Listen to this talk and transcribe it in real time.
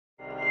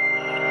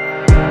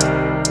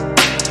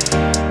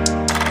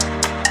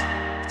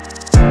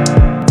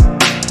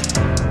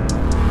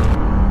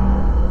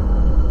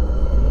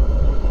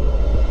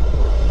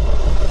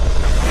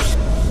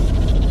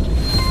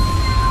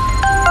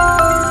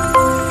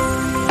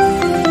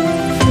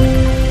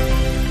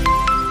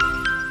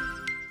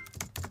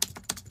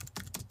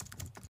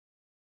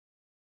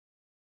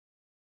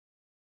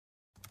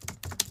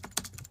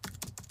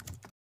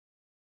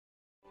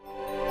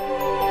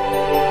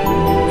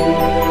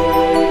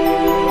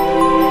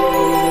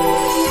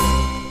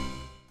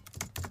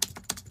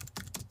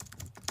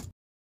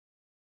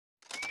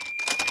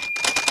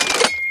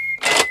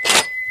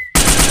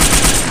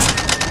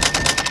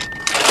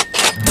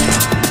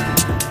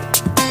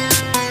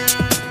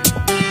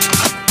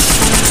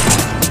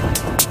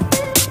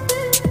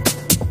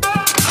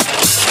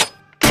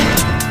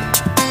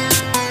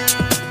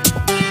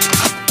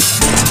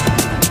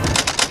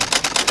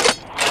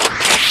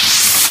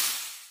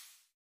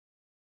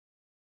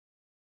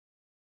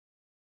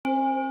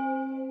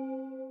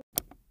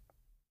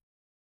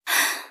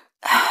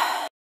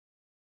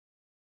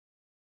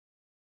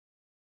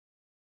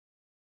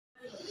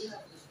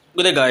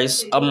Good day,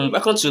 guys.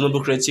 Welcome to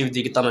Noble Creative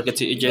Digital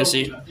Marketing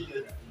Agency.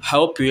 I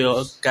hope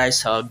you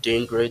guys are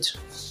doing great.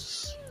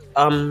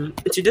 In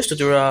today's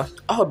tutorial,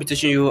 I will be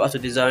teaching you how to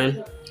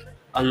design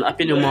an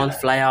Happy New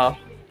Month flyer.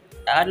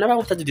 I never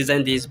wanted to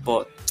design this,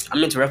 but I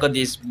meant to record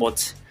this,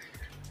 but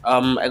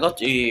I got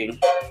a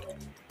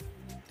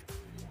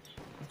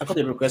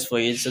request for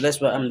it, so that's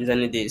why I'm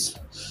designing this.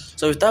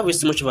 So without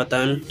wasting much of our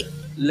time,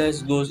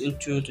 let's go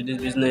into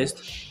today's business.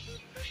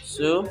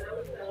 So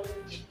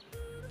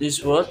this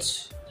is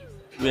what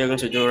we are going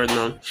to do right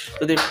now.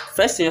 So the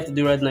first thing you have to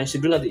do right now is to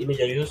bring out the image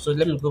I use. So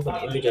let me go for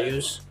the image I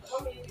use.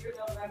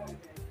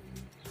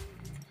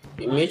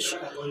 Image.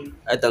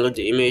 I download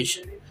the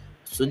image.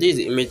 So this is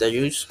the image I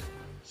use.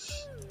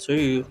 So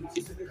you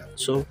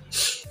so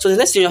the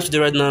next thing you have to do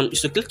right now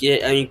is to click here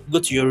and you go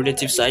to your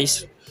relative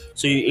size.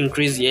 So you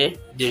increase here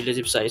the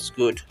relative size.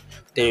 Good.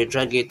 Then you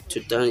drag it to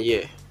down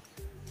here.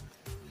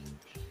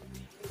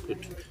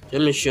 Good.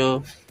 Let me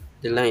show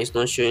the line is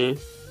not showing,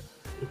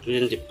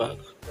 including the back.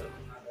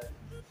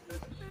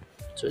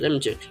 So let me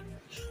check.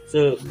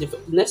 So the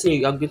next thing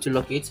you are going to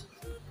lock it.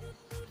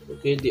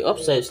 Okay, the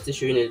upside is still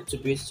showing a little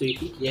bit, so you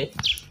click here.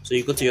 So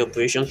you go to your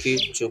operation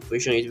key to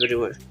operation it very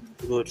well.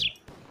 Good.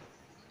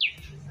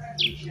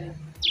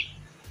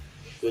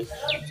 Good.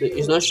 So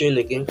it's not showing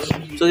again.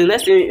 So the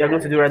next thing you're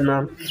going to do right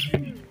now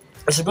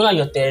is to bring out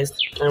your text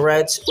and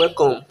write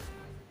welcome.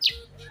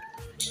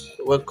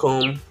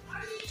 Welcome.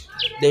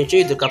 Then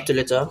change the capital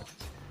letter.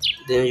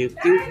 Then you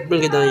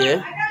bring it down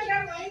here.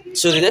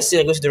 So the next thing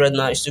you're going to do right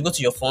now is to go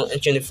to your font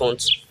and change the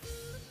font.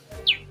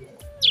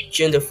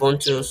 Change the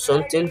font to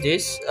something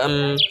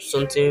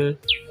something,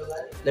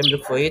 let me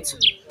look for it.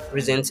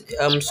 Present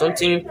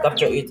something,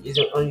 capture it is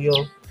on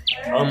your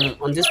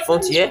on this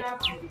font here,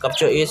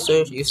 capture it.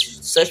 So you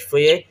search for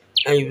it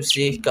and you will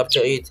see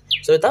capture it.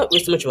 So without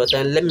wasting much of our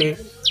time, let me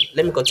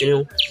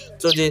continue.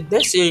 So the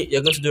next thing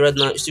you're going to do right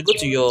now is to go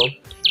to your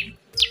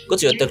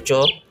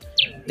texture,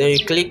 then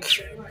you click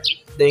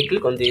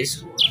on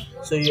this.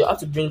 So you have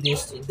to bring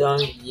this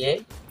down here,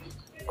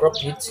 crop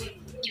it,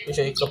 make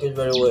sure you crop it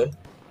very well.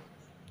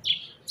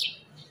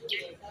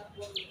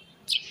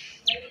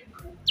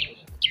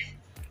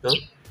 No,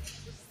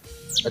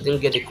 I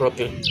didn't get the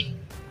cropping.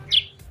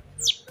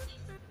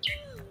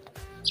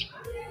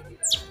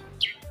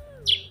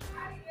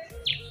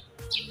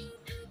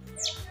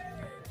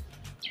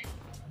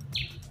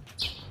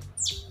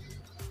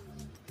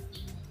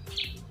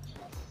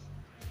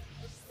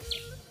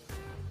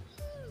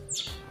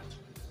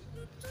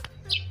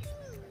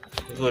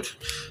 Good.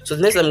 So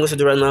the next thing I'm going to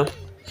do right now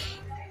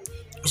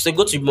is to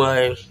go to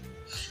my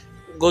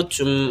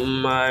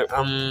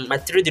my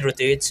 3D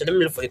rotate. So let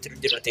me look for the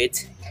 3D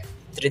rotate.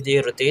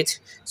 3D rotate.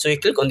 So you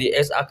click on the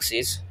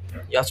x-axis.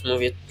 You have to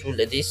move it through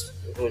like this.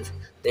 Good.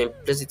 Then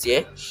place it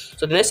here.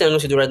 So the next thing I'm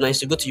going to do right now is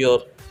to go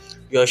to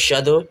your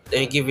shadow.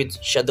 Then you give it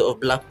shadow of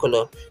black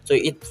color. So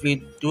it will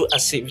do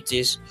as if it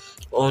is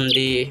on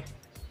the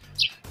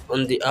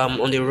on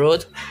the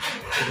road.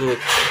 Good.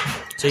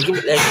 So you give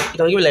it like you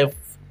can give it like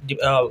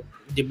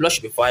the blush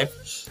should be 5.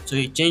 So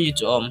you change it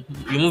to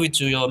you move it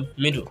to your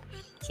middle.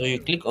 So you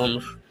click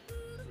on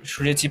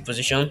relative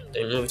position,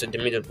 then move it to the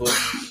middle. Good.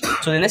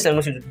 So the next thing I'm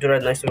going to do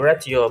right now is to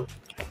write your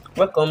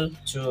welcome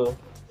to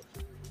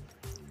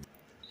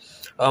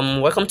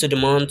the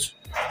month.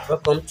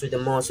 Welcome to the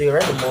month. So you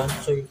write the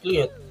month. So you click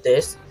your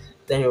text,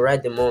 then you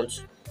write the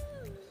month.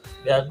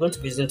 We are going to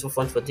be using two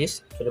fonts for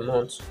this for the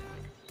month.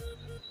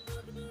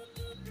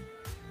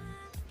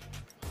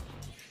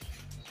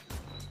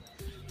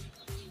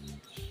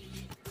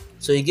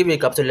 So you give it a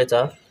capital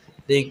letter,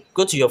 then you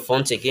go to your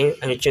font again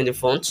and you change the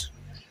font.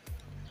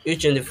 You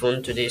change the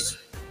font to this,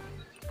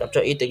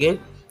 capture it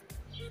again.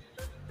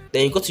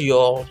 Then you go to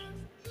your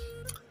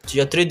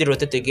 3D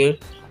rotate again.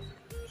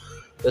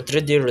 The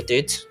 3D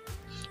rotate,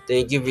 then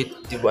you give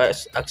it the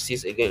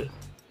y-axis again.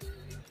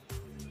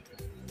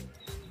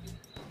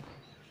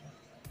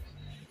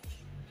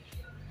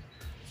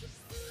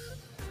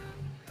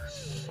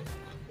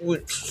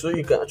 So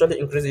you can actually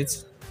increase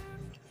it.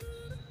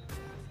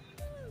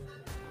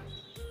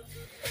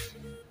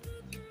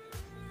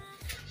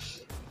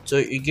 So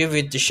you give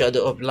it the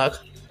shadow of black.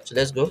 So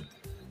let's go.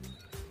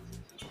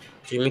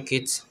 So you make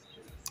it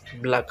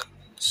black,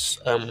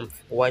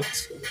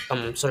 white.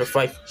 Sorry,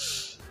 5.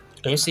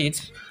 Can you see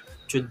it?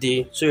 So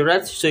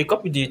you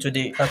copy the to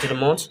the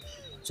month.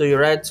 So you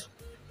write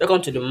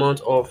welcome to the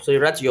month of. So you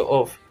write your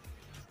of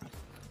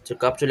to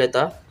capital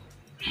letter.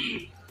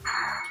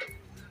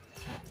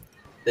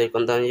 Then you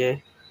come down here.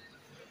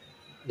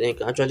 Then you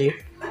can actually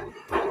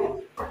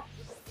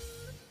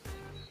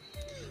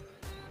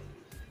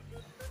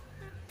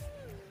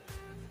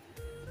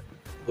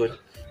good.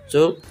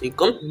 So you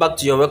come back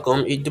to your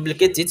welcome, you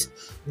duplicate it,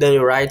 then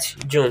you write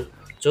June.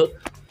 So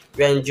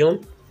we are in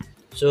June.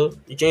 So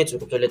you change it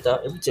to capital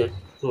letter, everything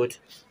good.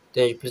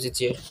 Then you place it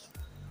here.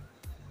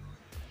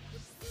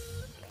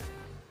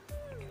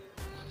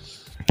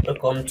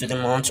 Welcome to the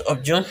month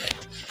of June.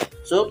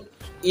 So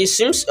it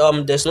seems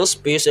there's no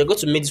space. So I got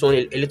to make this one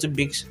a little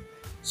bit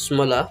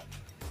smaller.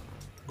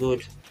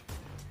 Good.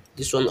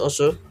 This one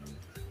also.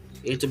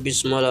 a little bit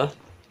smaller.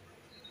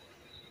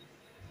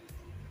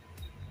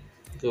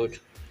 Good.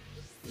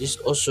 This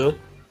also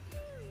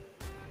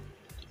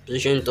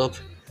position it up.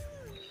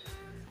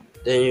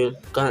 Then you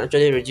can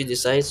actually reduce the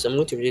size. So I'm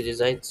going to reduce the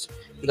size.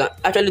 You can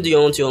actually do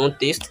your own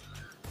taste.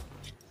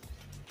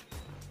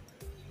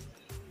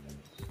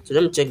 So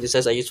let me check the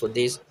size I use for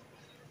this.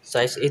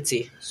 Size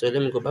 80. So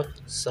let me go back.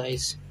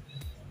 Size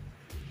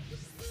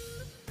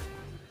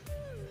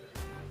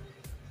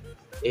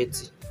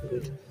 80.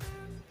 Good.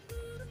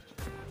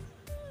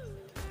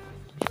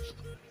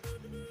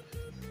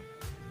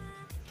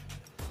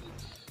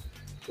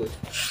 Good.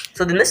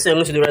 So the next thing I'm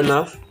going to do right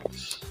now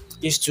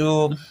is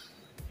to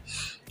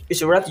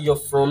write your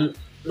from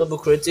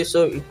notebook creative.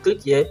 So you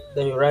click here,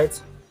 then you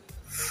write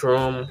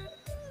from.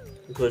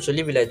 Good. So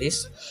leave it like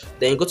this.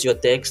 Then you go to your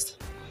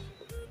text.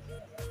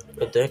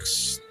 Your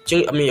text.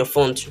 Change, I mean your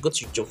font. You go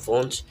to your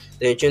font.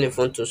 Then you change the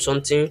font to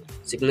something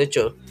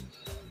signature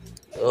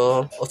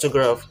or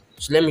autograph.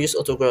 So let me use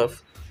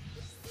autograph.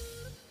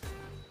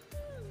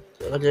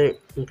 So I'll just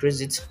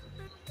increase it.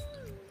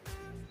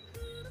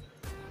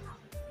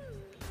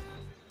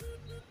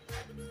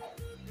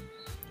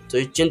 So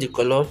you change the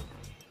color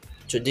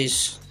to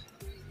this.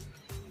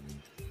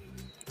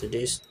 To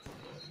this.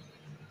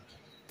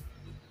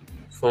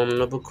 From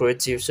notebook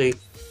creative. So you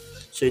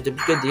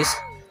duplicate this.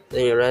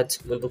 Then you write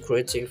notebook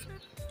creative.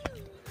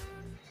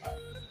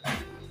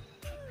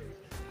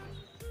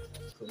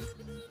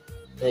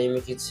 Then you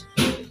make it.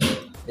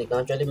 You can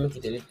actually make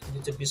it a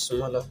little bit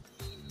smaller.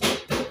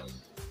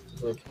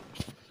 Good.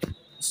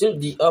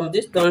 Since the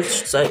this down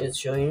side is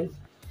showing,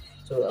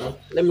 so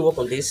let me work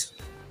on this.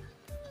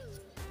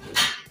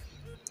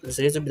 There's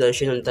a little bit of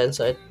shade on the down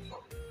side.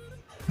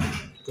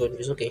 Good,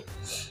 it's okay.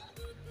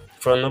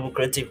 From Noble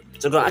Creative,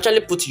 so you can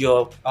actually put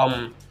your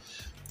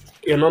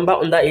number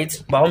under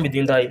it, but I won't be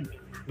doing that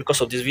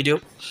because of this video.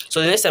 So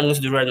the next thing I'm going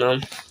to do right now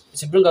is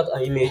to bring out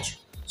an image.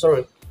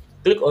 Sorry,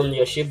 click on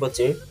your shape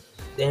button,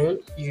 then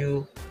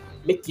you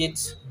make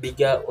it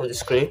bigger on the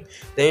screen.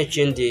 Then you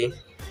change the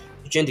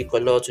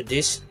color to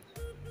this.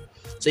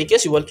 So in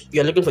case you are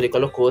looking for the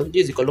color code,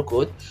 this is the color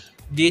code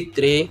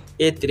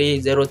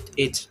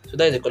D3A308. So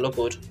that is the color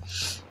code.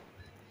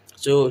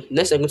 So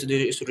next I'm going to do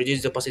is to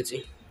reduce the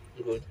opacity.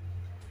 Good.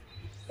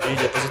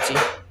 Reduce the opacity.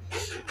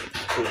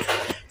 Good.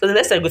 So the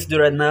next thing I'm going to do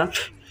right now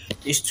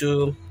is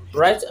to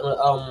write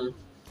you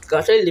can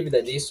actually leave it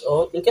like this,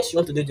 or in case you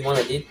want to do the one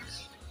I did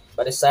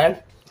by the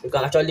side, you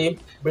can actually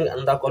bring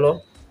another color,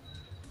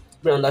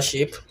 bring another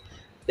shape,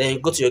 then you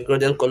go to your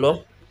gradient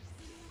color,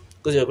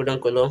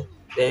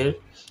 then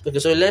okay,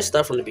 so let's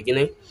start from the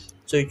beginning.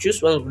 So you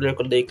choose one gradient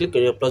color, then you click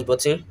on your plus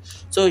button.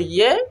 So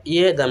here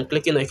that I'm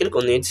clicking on, you click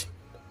on it,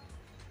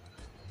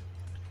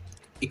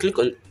 you click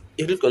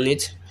on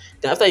it.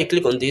 Then after you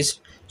click on this,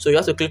 so you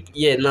have to click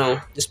here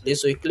now, this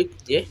place. So you click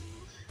there,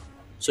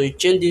 so you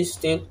change this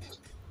thing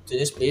to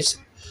this place.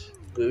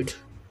 Good.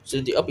 So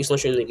the up is not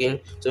showing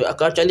again, so I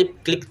can actually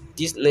click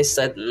this next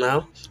side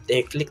now, then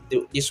you click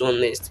this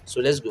one next.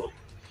 So let's go.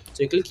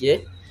 So you click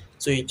here,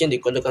 so you change the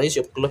color. You can use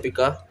your color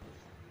picker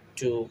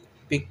to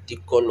pick the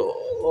color.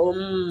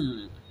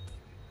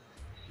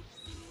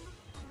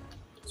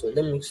 So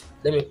let me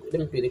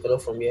pick the color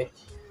from here.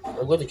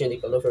 I'm going to change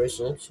the color very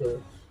soon.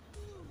 So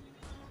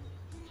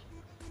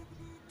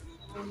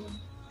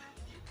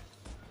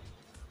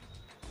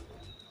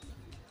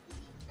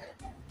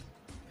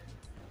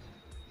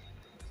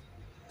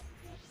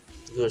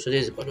good. So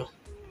this is the color.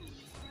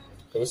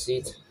 Can you see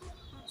it?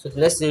 So the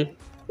next thing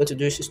I'm going to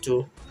do is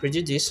to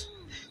reduce this.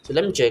 So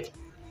let me check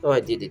how I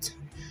did it.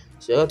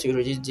 So I have to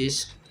reduce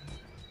this.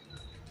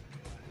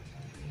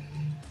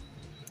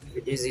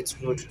 Reduce it.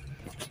 Good.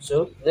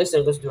 So next thing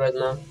I'm going to do right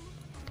now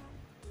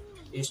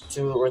is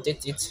to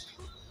rotate it.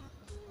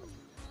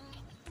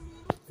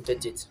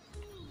 Rotate it.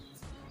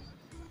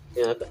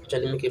 Then I can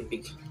actually make it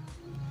big.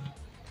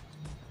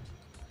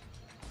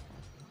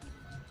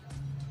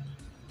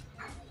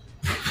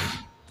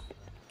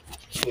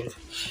 Good.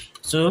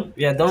 So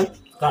we are done.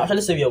 You can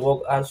actually save your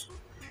work as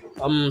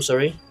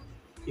sorry.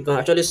 You can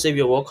actually save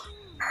your work.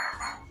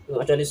 You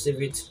can actually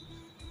save it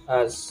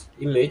as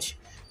image.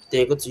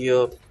 Then you go to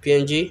your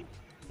PNG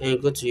and you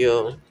go to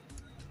your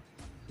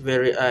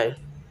very eye.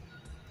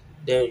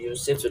 Then you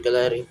save to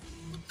gallery.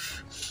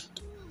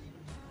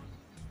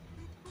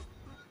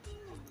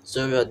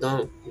 So we are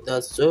done with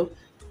that. So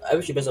I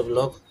wish you best of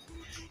luck.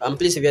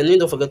 Please, if you are new,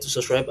 don't forget to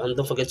subscribe and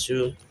don't forget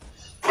to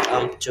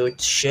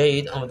share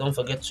it, and don't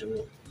forget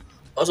to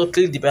also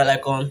click the bell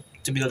icon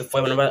to be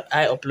notified whenever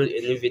I upload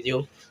a new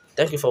video.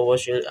 Thank you for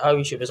watching. I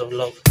wish you best of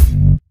luck.